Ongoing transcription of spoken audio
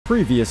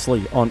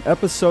Previously on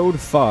episode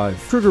 5,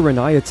 Kruger and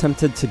I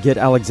attempted to get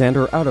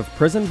Alexander out of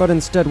prison, but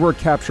instead were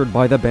captured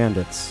by the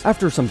bandits.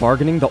 After some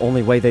bargaining, the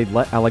only way they'd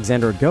let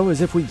Alexander go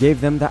is if we gave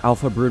them the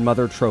Alpha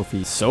Broodmother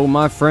trophy. So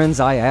my friends,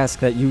 I ask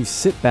that you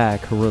sit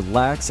back,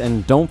 relax,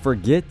 and don't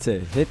forget to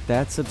hit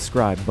that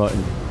subscribe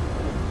button.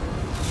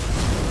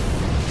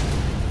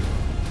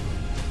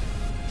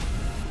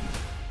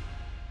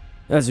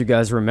 As you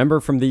guys remember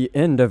from the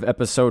end of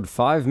episode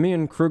 5, me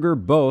and Kruger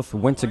both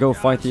went to go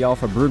fight the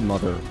Alpha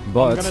Broodmother,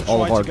 but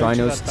all of our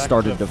dinos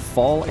started to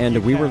fall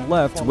and we were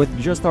left with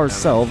just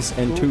ourselves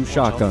and 2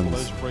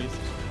 shotguns.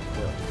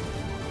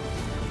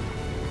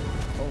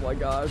 Oh my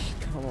gosh,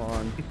 come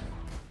on.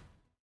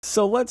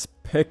 So let's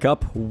pick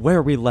up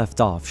where we left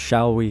off,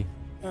 shall we?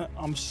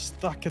 I'm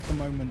stuck at the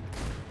moment.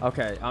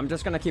 Okay, I'm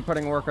just gonna keep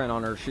putting work in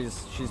on her.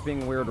 She's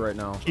being weird right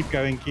now. Keep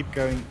going, keep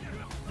going.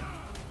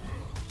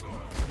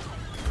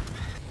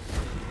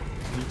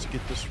 Need to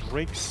get this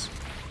Rex.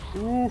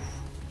 Oof.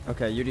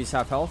 Okay, UD's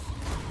half health.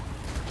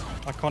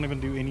 I can't even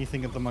do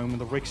anything at the moment.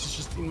 The Rex is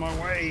just in my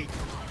way.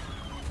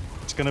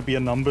 It's gonna be a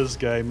numbers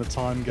game, a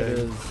time game.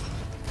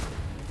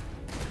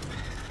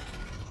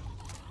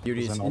 It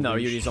is.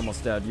 UD's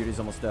almost dead. UD's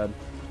almost dead.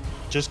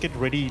 Just get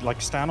ready,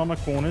 like stand on a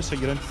corner so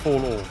you don't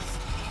fall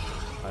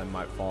off. I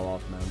might fall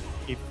off, man.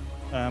 If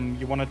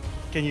you wanna,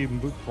 can you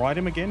ride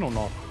him again or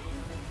not?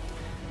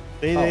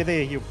 There.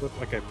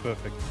 Okay,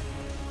 perfect.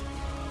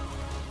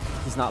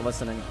 He's not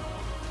listening.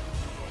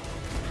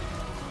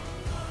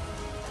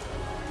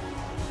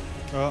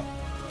 Oh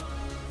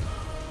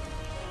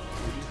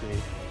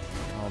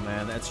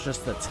man, that's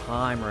just the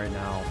time right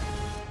now.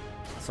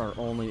 It's our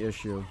only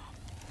issue.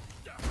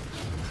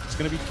 It's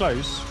gonna be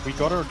close. We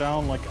got her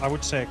down, like, I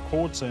would say a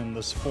quarter in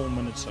this 4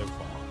 minutes so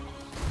far.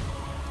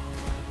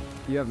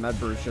 You have med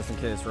brews just in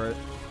case, right?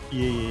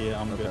 Yeah,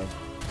 I'm okay. good.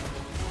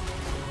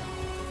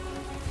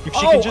 If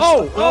she can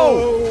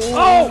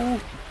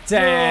just...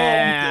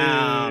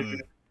 Damn!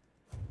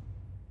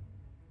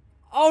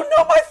 Oh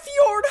no, my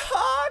Fjord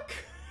Hawk!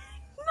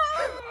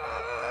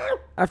 No!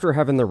 After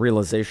having the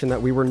realization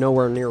that we were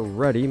nowhere near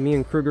ready, me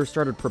and Kruger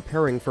started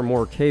preparing for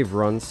more cave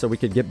runs so we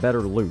could get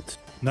better loot.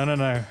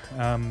 No.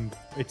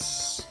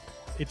 It's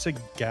a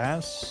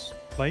gas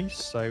place,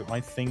 so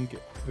I think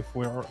if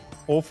we're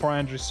all for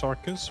Andrew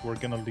Sarkis, we're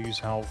gonna lose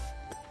health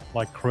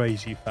like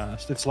crazy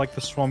fast. It's like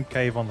the swamp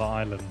cave on the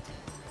island.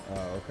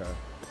 Oh, okay.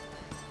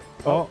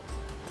 Oh.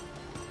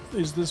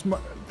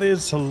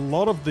 There's a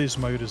lot of these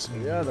motors in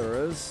here. Yeah, there.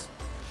 there is.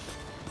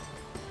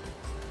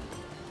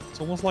 It's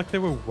almost like they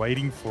were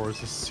waiting for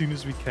us as soon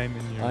as we came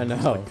in here. I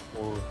know.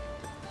 Like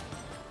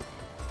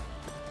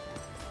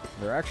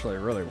they're actually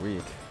really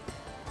weak.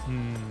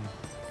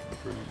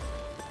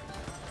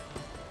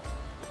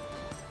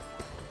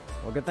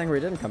 Well, good thing we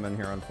didn't come in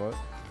here on foot.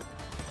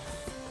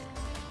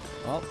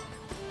 Well,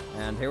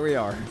 and here we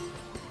are.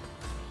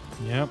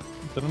 Yep,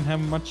 didn't have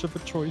much of a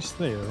choice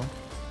there.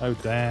 Oh,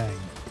 dang.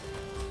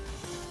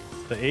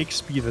 The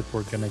XP that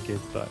we're gonna get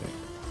though.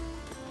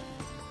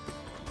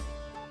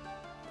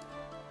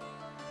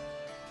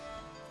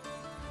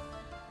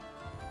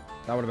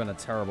 That would have been a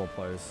terrible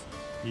place.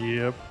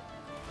 Yep.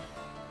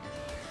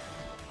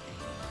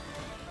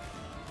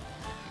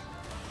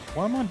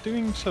 Why am I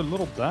doing so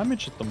little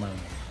damage at the moment?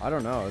 I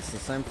don't know. It's the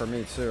same for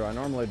me too. I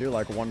normally do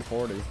like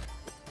 140.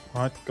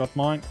 Alright, got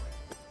mine.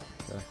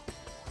 Okay.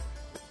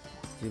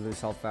 Do you lose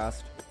health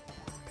fast?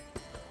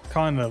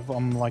 Kind of.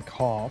 I'm like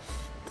half.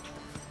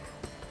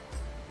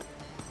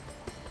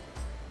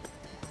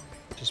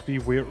 Just be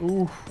weird.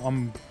 Ooh,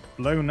 I'm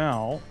low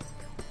now.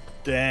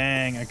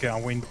 Dang. Okay,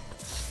 I went.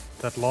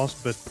 That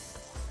last bit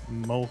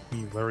molted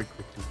me very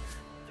quickly.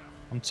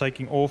 I'm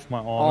taking off my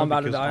armor. Oh, I'm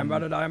about to die. I'm about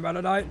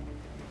to die.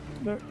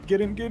 No,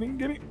 get in.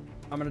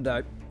 I'm gonna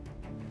die.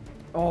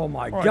 Oh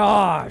my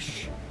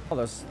gosh. Oh,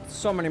 there's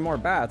so many more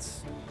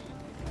bats.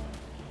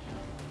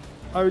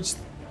 Oh,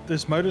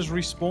 this motor's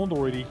respawned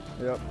already.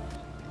 Yep.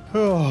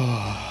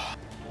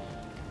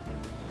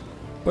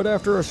 But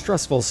after a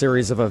stressful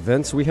series of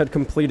events, we had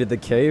completed the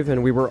cave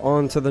and we were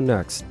on to the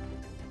next.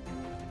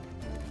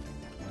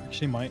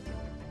 Actually, my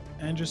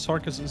Andrew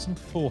Sarkis isn't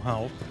full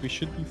health, but we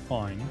should be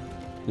fine.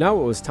 Now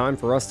it was time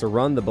for us to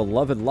run the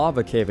beloved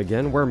lava cave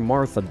again where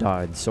Martha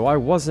died, so I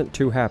wasn't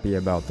too happy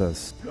about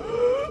this.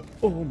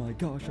 Oh my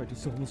gosh, I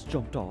just almost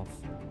jumped off.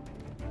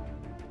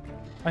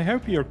 I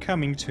hope you're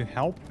coming to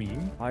help me.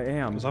 I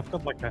am. Because I've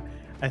got like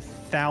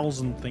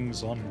 1,000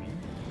 things on me.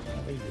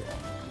 There you are.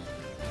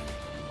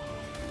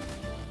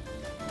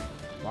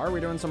 Why are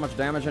we doing so much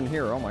damage in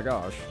here? Oh my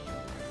gosh.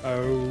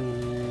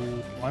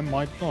 Oh, I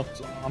might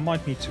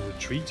need to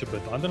retreat a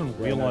bit. I didn't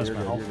realize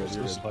my health was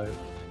this low.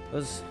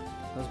 Those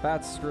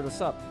bats screwed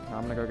us up.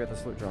 I'm gonna go get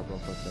this loot drop real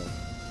quick though.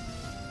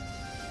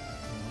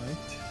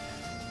 Alright.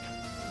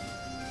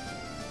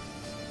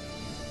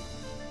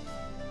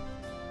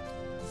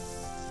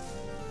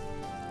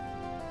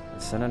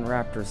 Ascendant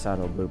Raptor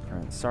saddle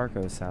blueprint.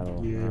 Sarko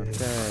saddle. Yeah.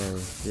 Okay.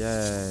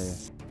 Yay.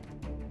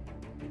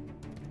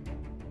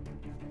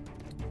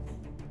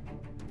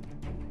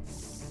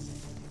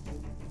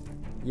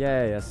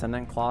 Yay, a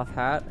cement cloth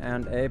hat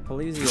and a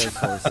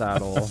plesiosaur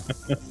saddle.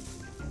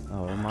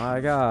 Oh my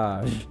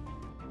gosh.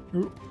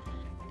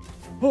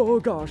 Oh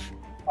gosh.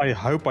 I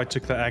hope I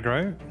took the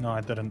aggro. No,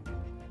 I didn't.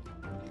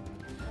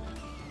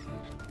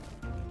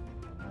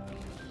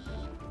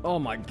 Oh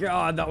my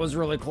god, that was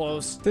really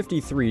close.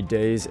 53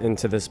 days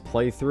into this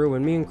playthrough,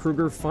 and me and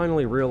Kruger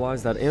finally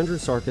realized that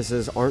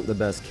Andrewsarchuses aren't the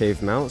best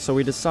cave mount, so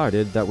we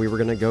decided that we were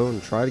gonna go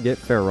and try to get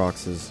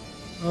FEROXes.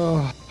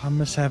 Oh, I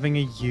miss having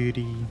a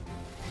Yudi.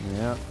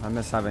 Yeah, I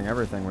miss having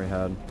everything we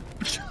had.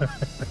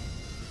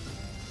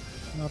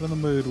 Not in the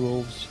mood,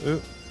 wolves. Oh,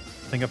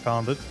 I think I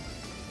found it.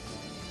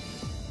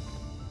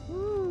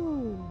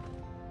 Ooh,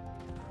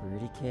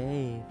 pretty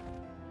cave.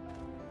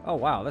 Oh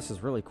wow, this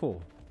is really cool.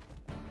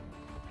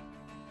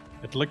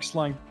 It looks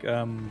like,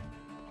 ooh.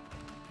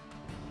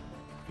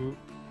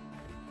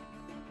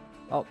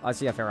 Oh, I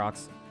see a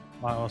FEROX.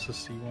 I also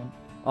see one.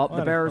 Oh, Oh,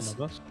 the bears.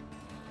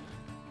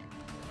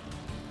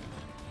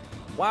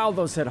 Wow,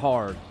 those hit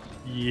hard.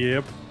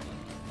 Yep.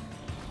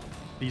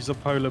 These are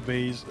polar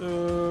bears.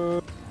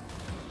 Oh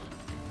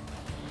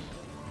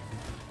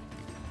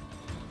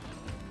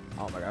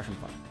my gosh, I'm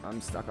fine. I'm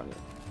stuck on you.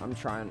 I'm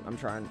trying.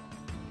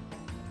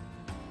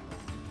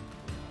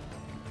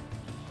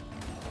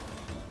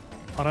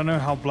 I don't know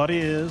how bloody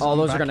it is. Oh, I'm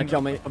those are gonna backing kill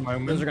up me. at the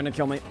moment. Those are gonna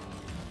kill me.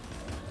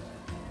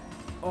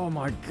 Oh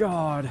my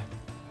god.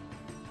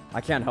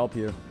 I can't help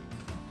you.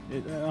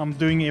 I'm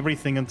doing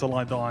everything until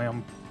I die.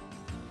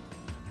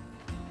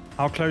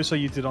 How close are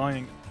you to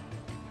dying?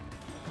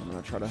 I'm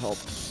gonna try to help.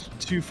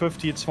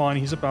 250, it's fine.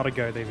 He's about to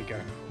go. There we go.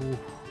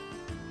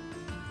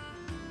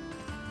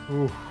 Ooh.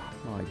 Ooh.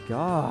 My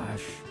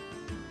gosh.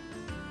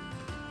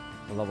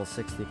 A level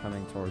 60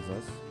 coming towards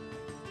us.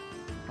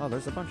 Oh,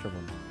 there's a bunch of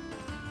them.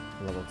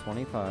 Level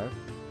 25.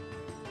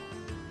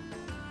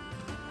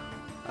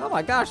 Oh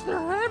my gosh, they're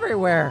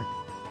everywhere.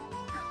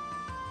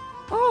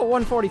 Oh,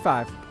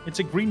 145. It's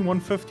a green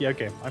 150.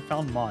 Okay, I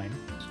found mine.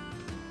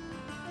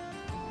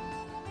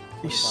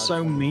 There's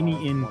so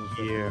many in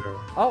here.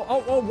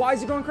 Oh, why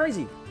is it going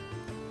crazy?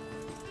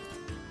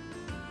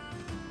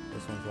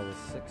 This one's level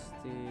 60.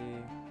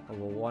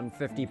 Level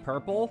 150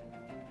 purple.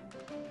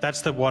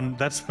 That's the one.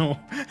 That's the one.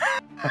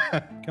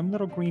 Come,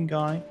 little green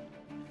guy.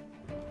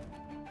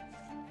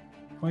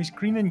 Well, he's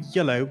green and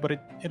yellow, but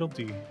it'll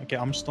do. Okay,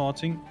 I'm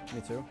starting.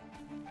 Me too.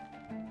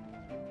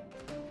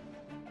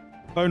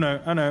 Oh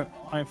no,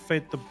 I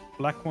fed the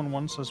black one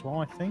once as well,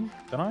 I think.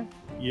 Did I?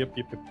 Yep.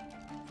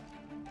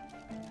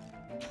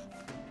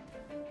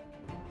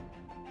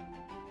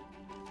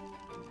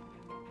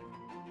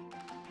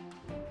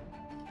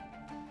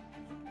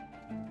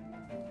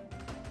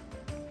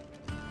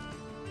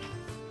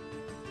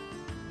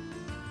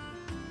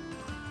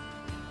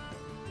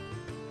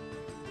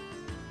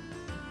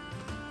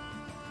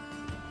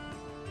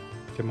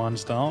 Okay,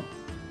 mine's down.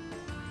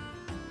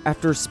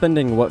 After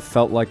spending what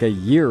felt like a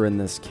year in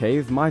this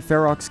cave, my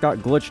FEROX got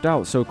glitched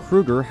out, so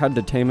Kruger had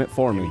to tame it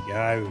for me.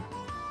 There we go.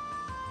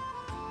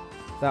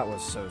 That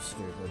was so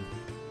stupid.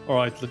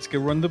 Alright, let's go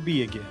run the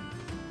bee again.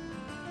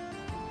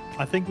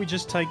 I think we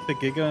just take the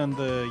Giga and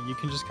you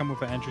can just come with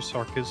the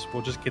Andrewsarchus.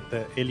 We'll just get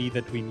the Ellie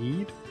that we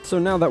need. So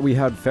now that we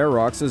had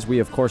FEROXes, we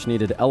of course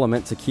needed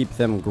Element to keep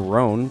them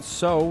grown,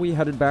 so we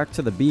headed back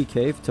to the bee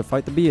cave to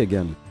fight the bee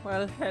again.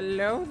 Well,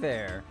 hello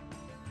there.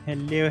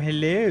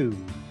 Hello.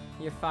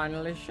 You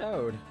finally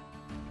showed.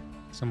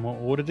 Someone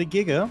ordered a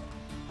Giga.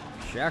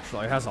 She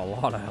actually has a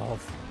lot of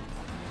health.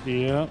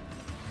 Yeah.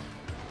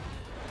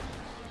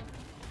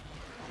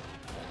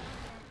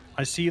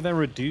 I see they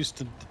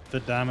reduced the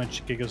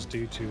damage Gigas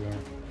do to her.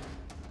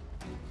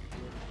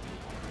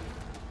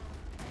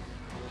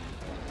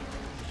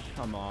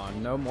 Come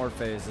on, no more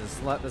phases.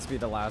 Let this be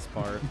the last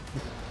part.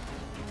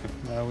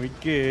 No, we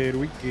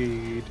good.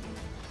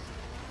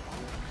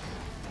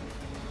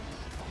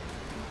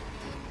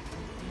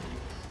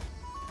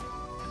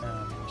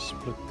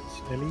 Split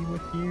Ellie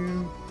with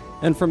you.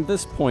 And from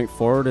this point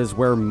forward is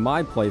where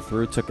my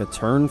playthrough took a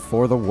turn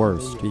for the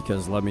worst,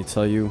 because let me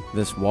tell you,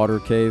 this water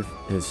cave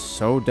is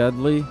so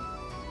deadly,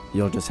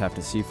 you'll just have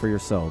to see for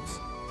yourselves.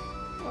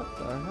 What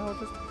the hell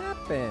just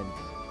happened?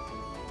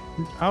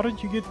 How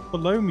did you get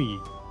below me?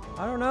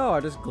 I don't know, I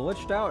just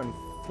glitched out and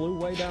flew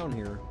way down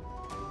here.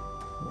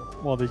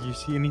 Well, did you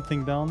see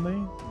anything down there?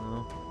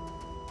 No.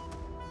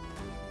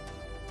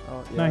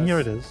 Oh, yes. No, here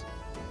it is.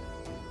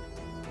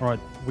 Alright,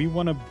 we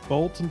want to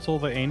bolt until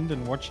the end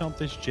and watch out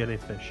this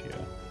jellyfish here.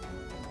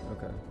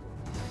 Okay.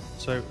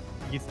 So,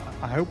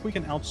 I hope we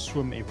can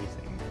outswim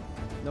everything.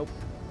 Nope.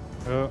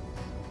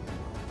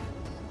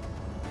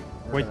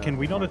 Wait, can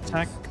we not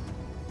attack?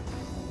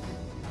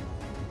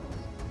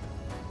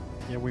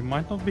 Yeah, we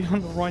might not be on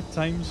the right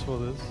times for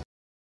this.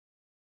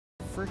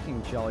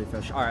 Freaking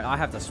jellyfish. Alright, I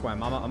have to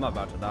swim. I'm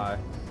about to die.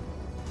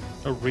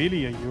 Oh,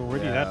 really? Are you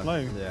already that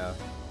low? Yeah.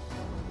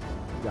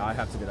 Yeah, I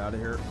have to get out of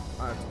here.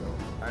 I have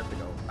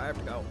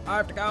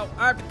to go.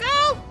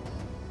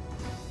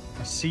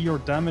 I see your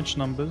damage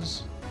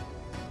numbers.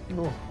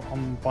 Oh,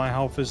 my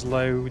health is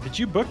low. Did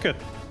you book it?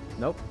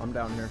 Nope, I'm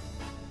down here.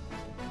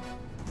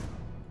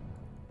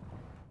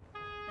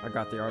 I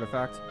got the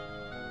artifact.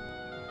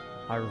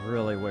 I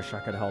really wish I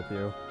could help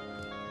you.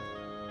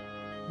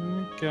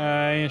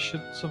 Okay, I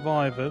should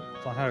survive it,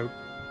 I hope.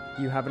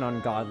 You have an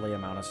ungodly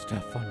amount of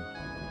stuff on.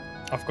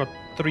 I've got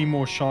 3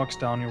 more sharks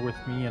down here with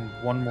me and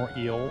 1 more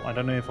eel. I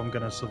don't know if I'm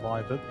gonna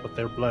survive it, but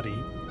they're bloody.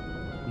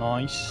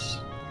 Nice.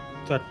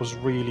 That was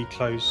really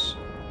close.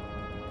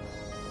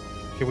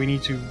 Okay, we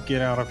need to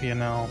get out of here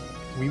now.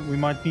 We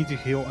might need to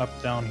heal up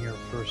down here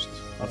first.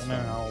 I don't know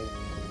how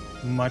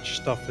much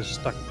stuff is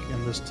stuck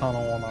in this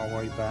tunnel on our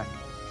way back.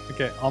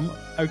 Okay, I'm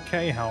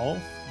okay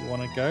health. You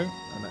wanna go?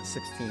 I'm at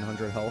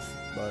 1600 health,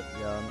 but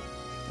yeah,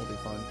 we'll be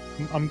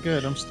fine. I'm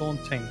good. I'm still on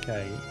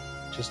 10k.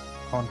 Just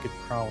can't get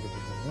crowded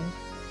anymore.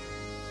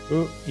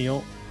 Oh,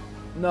 eel.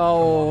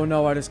 No,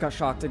 no, I just got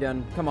shocked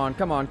again. Come on,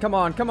 come on, come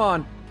on, come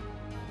on.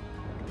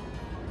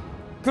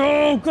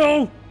 Go,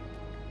 go!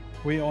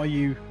 Where are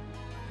you?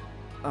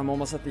 I'm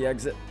almost at the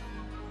exit.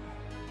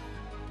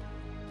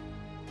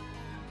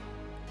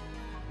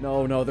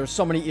 No, no, there's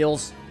so many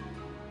eels.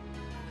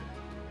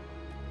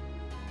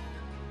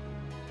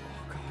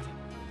 Oh god.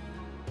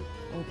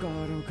 Oh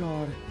god, oh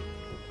god.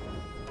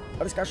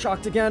 I just got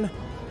shocked again.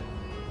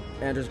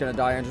 Andrew's gonna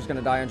die, Andrew's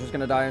gonna die, Andrew's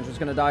gonna die, Andrew's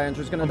gonna die,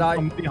 Andrew's gonna die.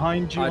 I'm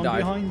behind you, I'm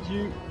behind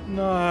you.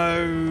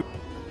 No.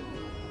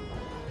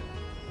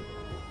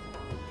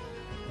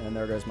 And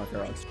there goes my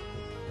FEROX.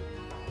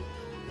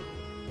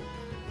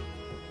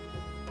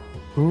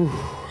 Ooh,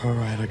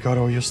 alright, I got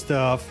all your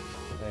stuff.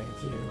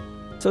 Thank you.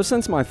 So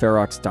since my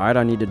FEROX died,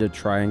 I needed to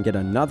try and get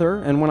another,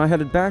 and when I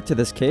headed back to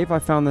this cave, I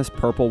found this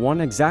purple one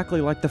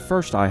exactly like the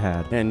first I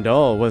had. And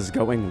all was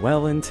going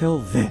well until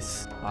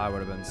this. I would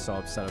have been so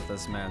upset if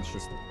this man's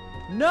just...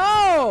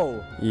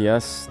 No!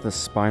 Yes, the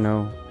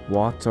Spino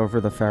walked over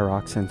the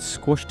FEROX and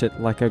squished it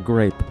like a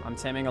grape. I'm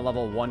taming a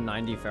level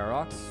 190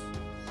 FEROX.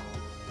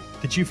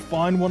 Did you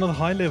find one of the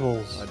high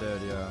levels? I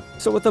did, yeah.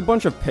 So with a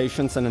bunch of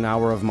patience and an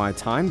hour of my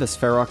time, this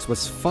FEROX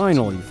was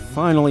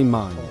finally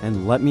mine.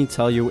 And let me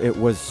tell you, it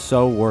was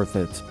so worth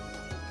it.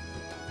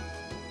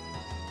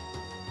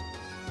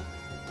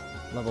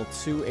 Level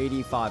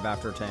 285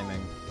 after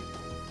taming.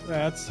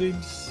 That's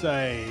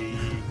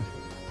insane.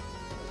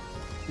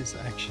 It's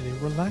actually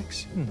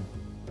relaxing.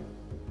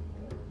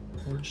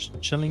 We're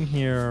just chilling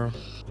here.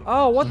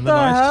 Oh, what the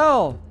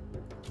hell?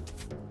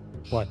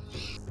 What?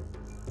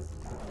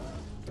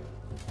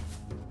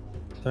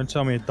 Don't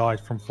tell me it died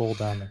from full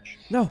damage.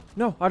 No,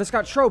 no, I just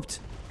got troped.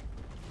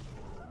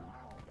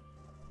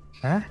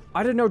 Huh?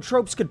 I didn't know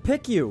tropes could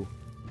pick you.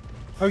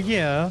 Oh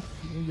yeah,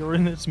 you're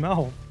in its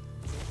mouth.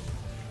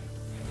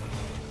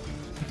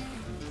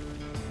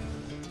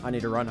 I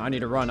need to run, I need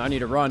to run, I need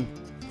to run.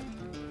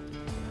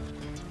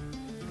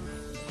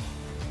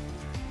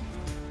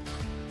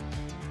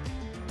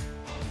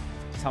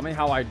 Tell me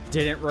how I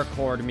didn't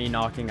record me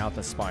knocking out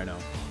the Spino.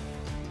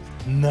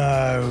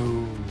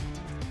 No.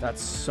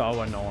 That's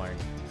so annoying.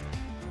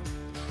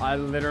 I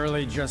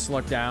literally just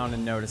looked down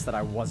and noticed that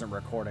I wasn't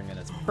recording and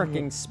it's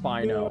freaking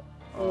Spino.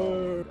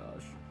 Oh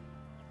gosh.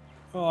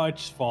 Oh,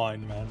 it's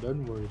fine, man.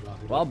 Don't worry about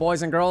it. Well,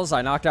 boys and girls,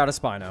 I knocked out a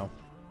Spino.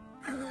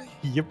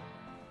 Yep.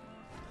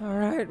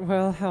 Alright,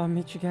 well, I'll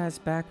meet you guys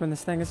back when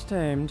this thing is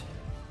tamed.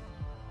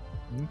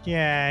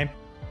 Okay.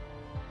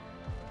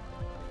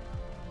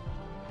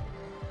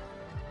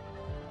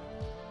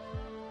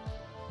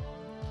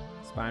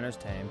 Spino's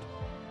tamed.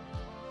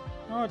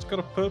 Oh, it's got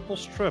a purple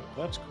strip.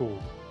 That's cool.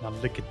 Now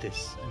look at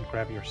this and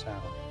grab your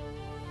saddle.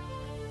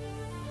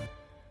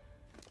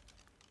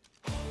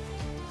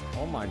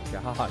 Oh my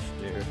gosh,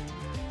 dude.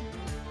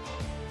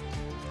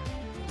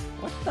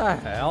 What the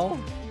hell?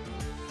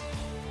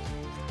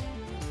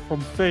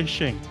 From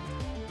fishing.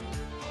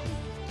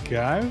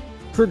 Go.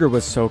 Kruger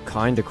was so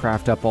kind to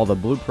craft up all the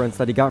blueprints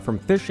that he got from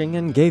fishing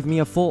and gave me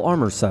a full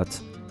armor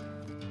set.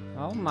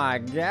 Oh my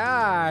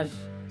gosh.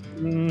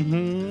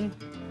 Mm-hmm.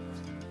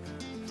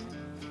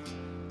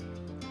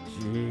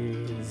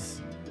 Jeez.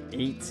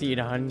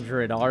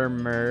 1800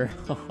 armor.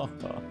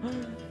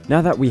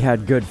 Now that we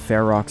had good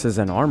FEROXes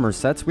and armor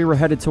sets, we were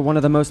headed to one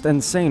of the most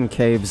insane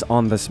caves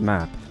on this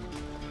map.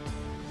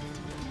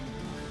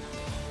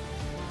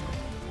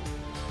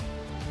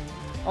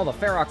 Oh, the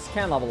FEROX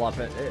can level up.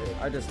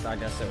 I guess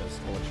it was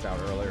glitched out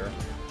earlier.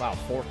 Wow,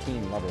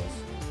 14 levels.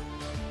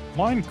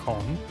 Mine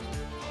can't.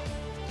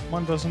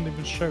 Mine doesn't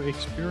even show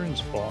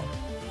experience bar.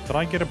 Did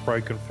I get a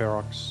broken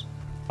FEROX?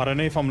 I don't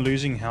know if I'm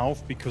losing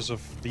health because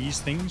of these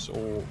things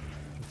or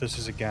if this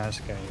is a gas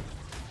cave.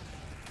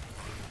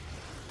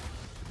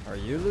 Are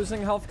you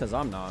losing health? Because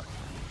I'm not.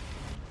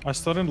 I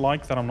still don't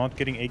like that I'm not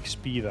getting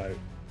XP though.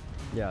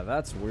 Yeah,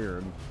 that's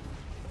weird.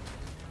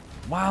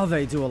 Wow,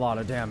 they do a lot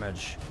of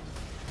damage.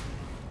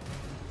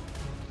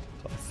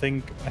 I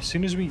think as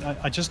soon as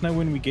I just know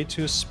when we get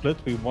to a split,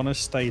 we want to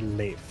stay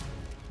left.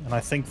 And I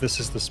think this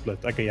is the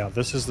split. Okay, yeah,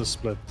 this is the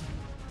split.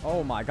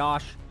 Oh my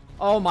gosh.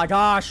 Oh my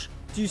gosh.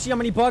 Do you see how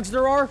many bugs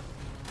there are?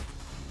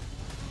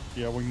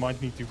 Yeah, we might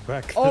need to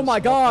back. Oh my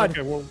god.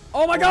 Okay, well,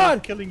 oh my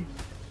god. Killing.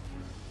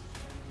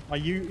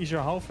 Is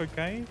your health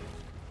okay?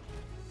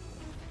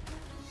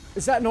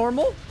 Is that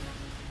normal?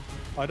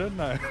 I don't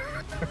know.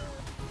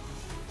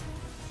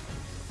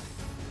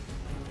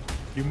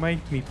 You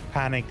made me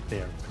panic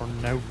there for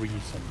no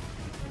reason.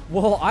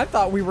 Well, I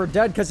thought we were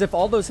dead, because if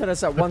all those hit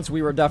us at once,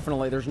 we were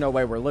definitely... There's no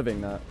way we're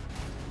living that.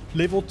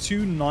 Level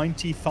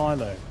 290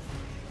 Thylo.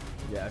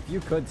 Yeah, if you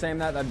could tame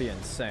that, that'd be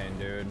insane,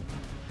 dude.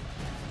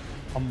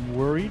 I'm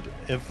worried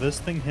if this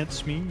thing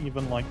hits me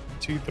even like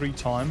 2-3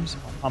 times,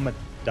 I'ma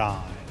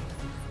die.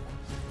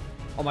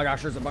 Oh my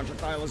gosh, there's a bunch of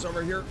Thylos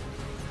over here.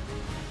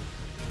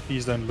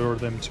 Please don't lure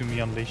them to me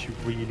unless you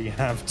really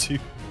have to.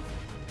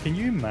 Can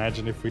you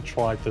imagine if we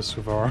tried this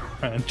with our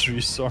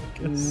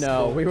Andrewsarchus?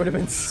 No, we would have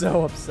been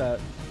so upset.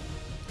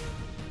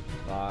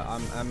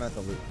 I'm at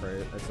the loot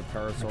crate. It's a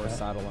Parasaur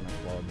saddle and a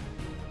club.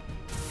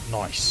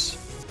 Nice.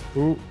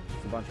 Ooh.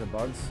 It's a bunch of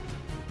bugs.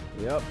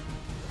 Yep.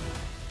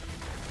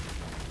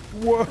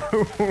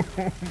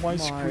 Whoa! My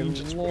screen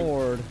just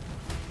lord. went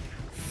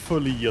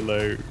fully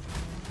yellow.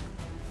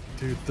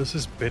 Dude, this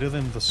is better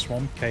than the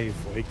swamp cave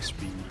for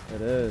XP.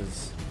 It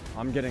is.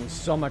 I'm getting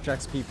so much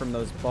XP from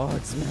those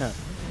bugs, man.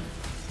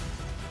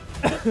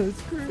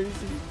 It's crazy.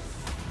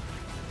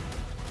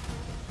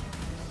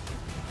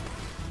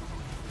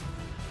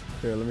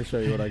 Here, let me show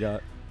you what I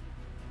got.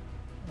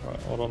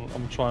 Alright, hold on.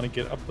 I'm trying to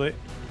get up there.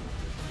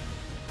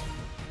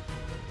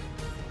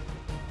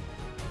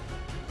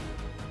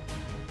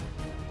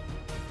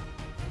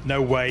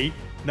 No way.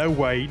 No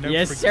way. No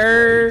yes, freaking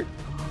sir. way.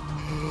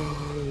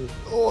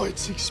 Oh,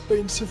 it's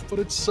expensive, but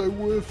it's so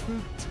worth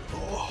it.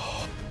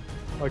 Oh,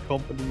 I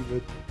can't believe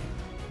it.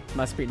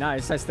 Must be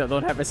nice. I still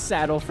don't have a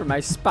saddle for my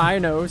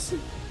Spinos.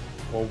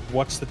 Well,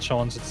 what's the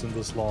chance it's in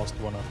this last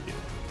one up here?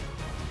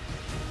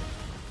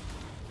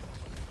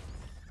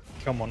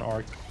 Come on,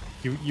 ARK.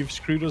 You've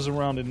screwed us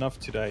around enough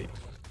today.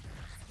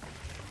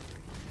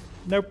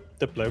 Nope,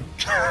 Diplo.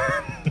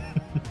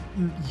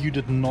 You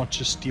did not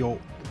just steal...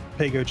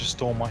 Pego just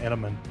stole my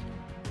element.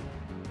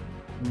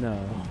 No.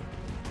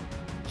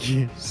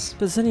 Yes.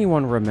 Does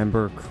anyone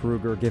remember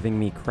Kruger giving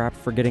me crap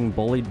for getting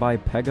bullied by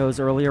Pegos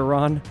earlier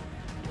on?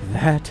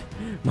 That,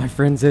 my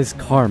friends, is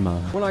karma.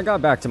 When I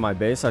got back to my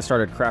base, I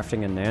started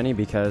crafting a nanny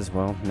because,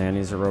 well,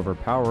 nannies are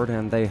overpowered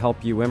and they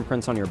help you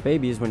imprints on your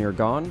babies when you're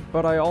gone,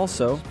 but I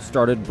also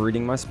started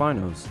breeding my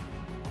Spinos.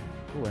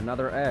 Ooh,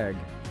 another egg.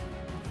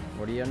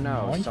 What do you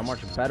know? Nice. So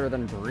much better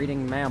than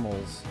breeding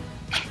mammals.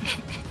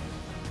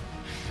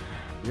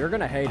 You're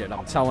gonna hate it,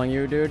 I'm telling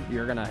you, dude.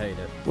 You're gonna hate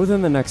it.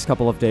 Within the next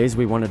couple of days,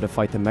 we wanted to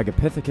fight the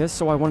Megapithecus,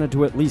 so I wanted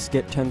to at least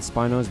get 10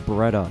 Spinos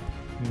bred up.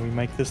 Can we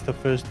make this the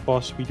first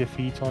boss we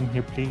defeat on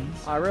here, please?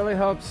 I really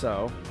hope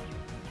so.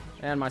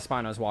 And my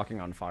Spino's walking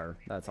on fire.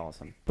 That's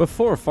awesome.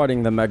 Before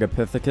fighting the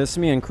Megapithecus,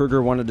 me and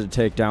Kruger wanted to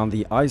take down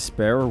the Ice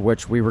Bear,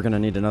 which we were gonna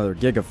need another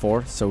Giga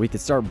for, so we could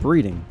start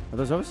breeding. Are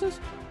those Ovises?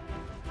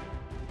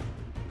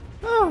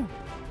 Oh!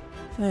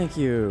 Thank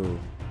you.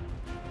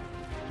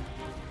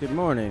 Good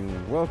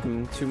morning.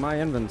 Welcome to my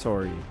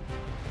inventory.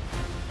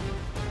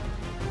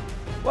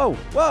 Whoa,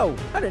 whoa!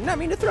 I did not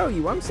mean to throw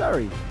you. I'm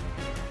sorry.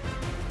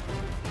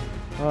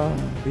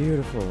 Oh,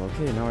 beautiful.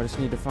 Okay, now I just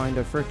need to find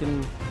a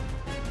frickin'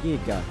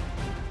 Giga.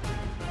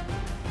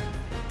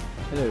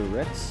 Hello,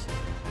 Rex.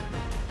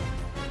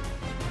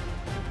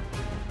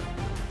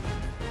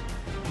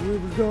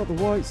 Whoever's got the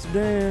white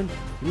sedan,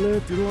 you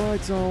left your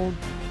lights on.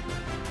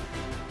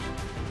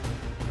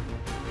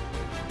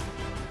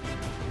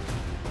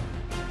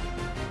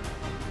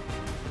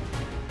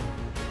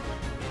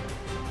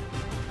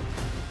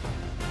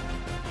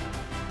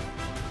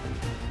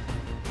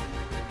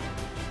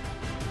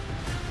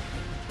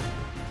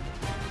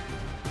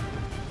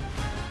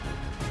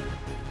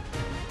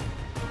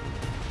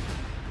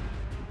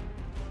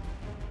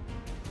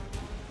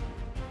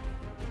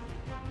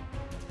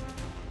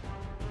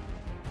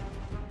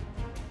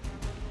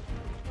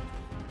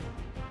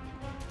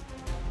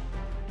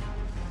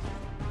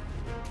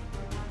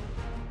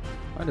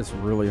 I just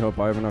really hope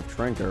I have enough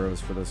trank arrows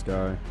for this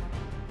guy.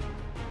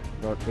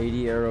 About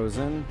 80 arrows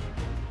in.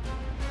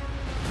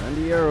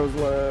 90 arrows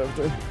left.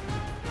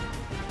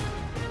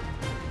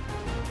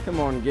 Come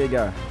on,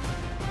 Giga.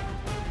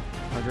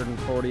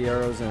 140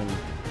 arrows in.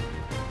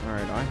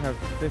 Alright, I have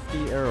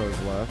 50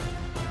 arrows left.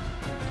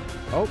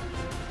 Oh!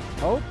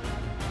 Oh!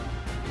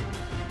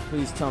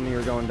 Please tell me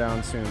you're going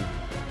down soon.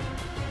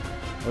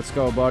 Let's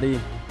go,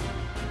 buddy.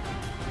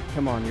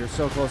 Come on, you're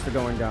so close to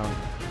going down.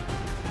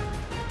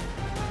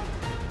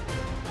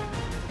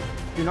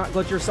 Do not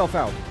glitch yourself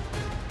out.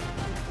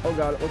 Oh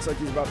god, it looks like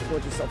he's about to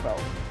glitch himself out.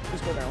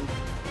 Just go down.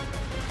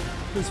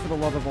 Please, for the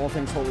love of all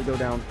things holy, go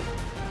down.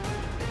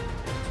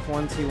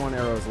 21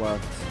 arrows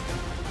left.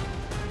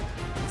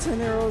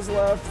 10 arrows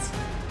left.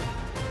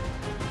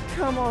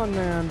 Come on,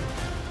 man.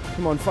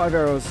 Come on, 5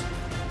 arrows.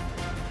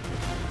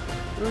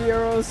 3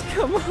 arrows,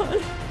 come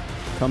on.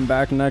 Come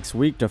back next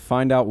week to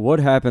find out what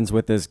happens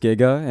with this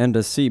Giga and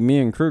to see me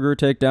and Kruger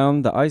take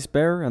down the Ice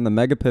Bear and the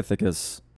Megapithecus.